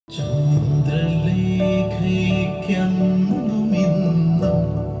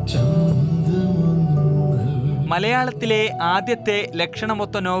മലയാളത്തിലെ ആദ്യത്തെ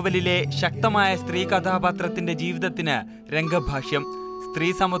ലക്ഷണമൊത്ത നോവലിലെ ശക്തമായ സ്ത്രീ കഥാപാത്രത്തിന്റെ ജീവിതത്തിന് രംഗഭാഷ്യം.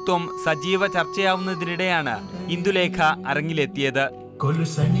 സ്ത്രീ സമത്വം സജീവ ചർച്ചയാവുന്നതിനിടെയാണ് ഇന്ദുലേഖ അരങ്ങിലെത്തിയത്.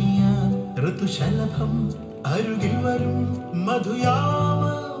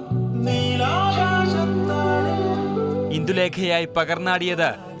 ഇന്ദുലേഖയായി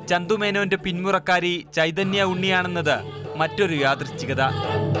പകർന്നാടിയത് ചന്തു മേനോന്റെ പിന്മുറക്കാരി ചൈതന്യ ഉണ്ണിയാണെന്നത് മറ്റൊരു യാദൃശ്ചികത.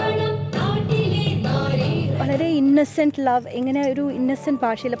 വളരെ ഇന്നസെൻറ്റ് ലവ്, എങ്ങനെ ഒരു ഇന്നസെൻറ്റ്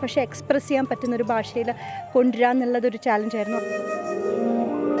ഭാഷയിൽ പക്ഷേ എക്സ്പ്രസ് ചെയ്യാൻ പറ്റുന്ന ഒരു ഭാഷയിൽ കൊണ്ടുവരിക എന്നുള്ളതൊരു ചാലഞ്ചായിരുന്നു.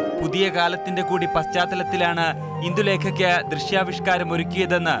 പുതിയ കാലത്തിന്റെ കൂടി പശ്ചാത്തലത്തിലാണ് ഇന്ദുലേഖയ്ക്ക് ദൃശ്യാവിഷ്കാരം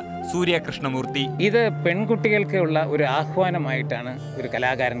ഒരുക്കിയതെന്ന് സൂര്യ കൃഷ്ണമൂർത്തി. ഇത് പെൺകുട്ടികൾക്കുള്ള ഒരു ആഹ്വാനമായിട്ടാണ് ഒരു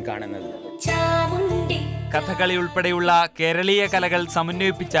കലാകാരൻ കാണുന്നത്. കഥകളി ഉൾപ്പെടെയുള്ള കേരളീയ കലകൾ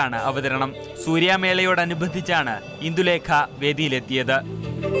സമന്വയിപ്പിച്ചാണ് അവതരണം. സൂര്യമേളയോടനുബന്ധിച്ചാണ് ഇന്ദുലേഖ വേദിയിലെത്തിയത്.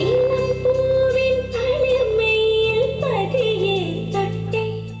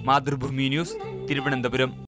 മാതൃഭൂമി ന്യൂസ്, തിരുവനന്തപുരം.